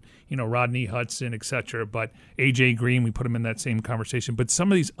 and then, Rodney Hudson, et cetera. But A.J. Green, we put him in that same conversation. But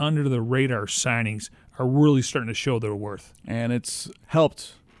some of these under-the-radar signings are really starting to show their worth. And it's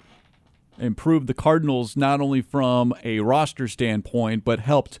helped improve the Cardinals not only from a roster standpoint, but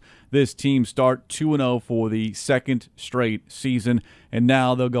helped this team start 2-0 for the second straight season. And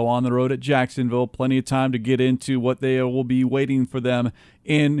now they'll go on the road at Jacksonville. Plenty of time to get into what they will be waiting for them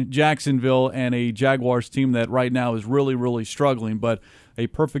in Jacksonville, and a Jaguars team that right now is really, really struggling. But a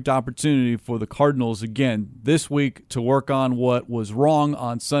perfect opportunity for the Cardinals, again, this week to work on what was wrong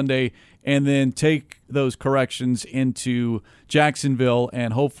on Sunday and then take those corrections into Jacksonville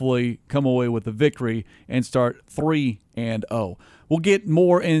and hopefully come away with a victory and start 3-0. We'll get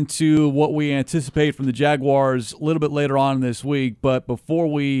more into what we anticipate from the Jaguars a little bit later on this week, but before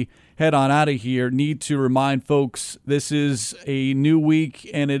we head on out of here, need to remind folks this is a new week,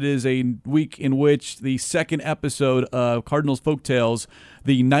 and it is a week in which the second episode of Cardinals Folktales,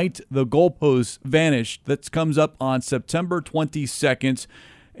 The Night the Goalposts Vanished, that comes up on September 22nd.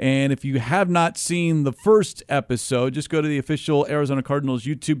 And if you have not seen the first episode, just go to the official Arizona Cardinals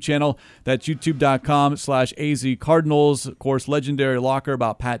YouTube channel. That's youtube.com/AZCardinals. Of course, legendary locker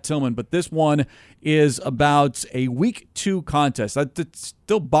about Pat Tillman. But this one is about a Week 2 contest. That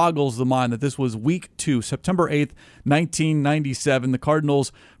still boggles the mind that this was Week 2, September 8th, 1997. The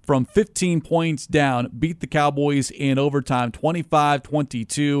Cardinals, from 15 points down, beat the Cowboys in overtime,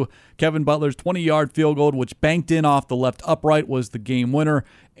 25-22. Kevin Butler's 20-yard field goal, which banked in off the left upright, was the game winner.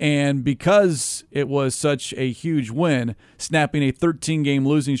 And because it was such a huge win, snapping a 13-game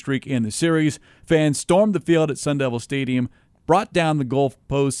losing streak in the series, fans stormed the field at Sun Devil Stadium, brought down the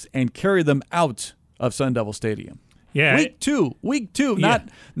goalposts, and carried them out of Sun Devil Stadium. Yeah, Week two, yeah.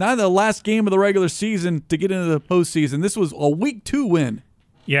 not the last game of the regular season to get into the postseason. This was a Week 2 win.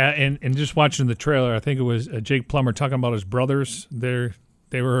 Yeah, and just watching the trailer, I think it was Jake Plummer talking about his brothers.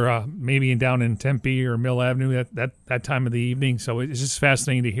 They were maybe down in Tempe or Mill Avenue that time of the evening. So it's just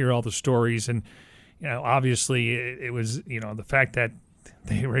fascinating to hear all the stories. And obviously it was the fact that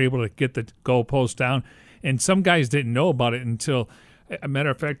they were able to get the goalpost down. And some guys didn't know about it until, a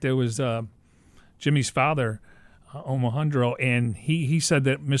matter of fact, there was Jimmy's father, Omohundro, and he said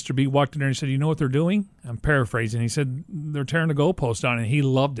that Mr. B walked in there and said, "You know what they're doing?" I'm paraphrasing. He said, "They're tearing the goalpost down," and he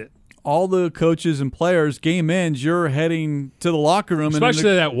loved it. all the coaches and players, game ends, you're heading to the locker room.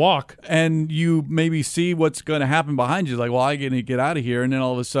 Especially that walk. And you maybe see what's going to happen behind you. Like, well, I got to get out of here. And then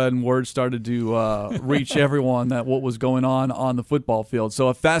all of a sudden, word started to reach everyone that what was going on the football field. So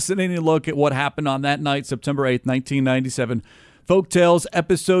a fascinating look at what happened on that night, September 8th, 1997. Folktales,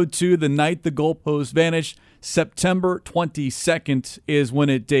 Episode 2, The Night the Goalpost Vanished. September 22nd is when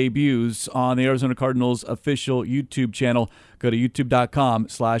it debuts on the Arizona Cardinals official YouTube channel. Go to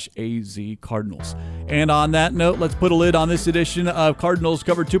youtube.com/AZCardinals. And on that note, let's put a lid on this edition of Cardinals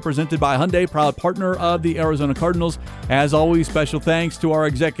Cover 2 presented by Hyundai, proud partner of the Arizona Cardinals. As always, special thanks to our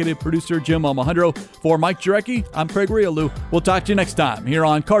executive producer, Jim Almohandro. For Mike Jurecki, I'm Craig Rialou. We'll talk to you next time here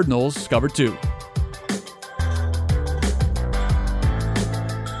on Cardinals Cover 2.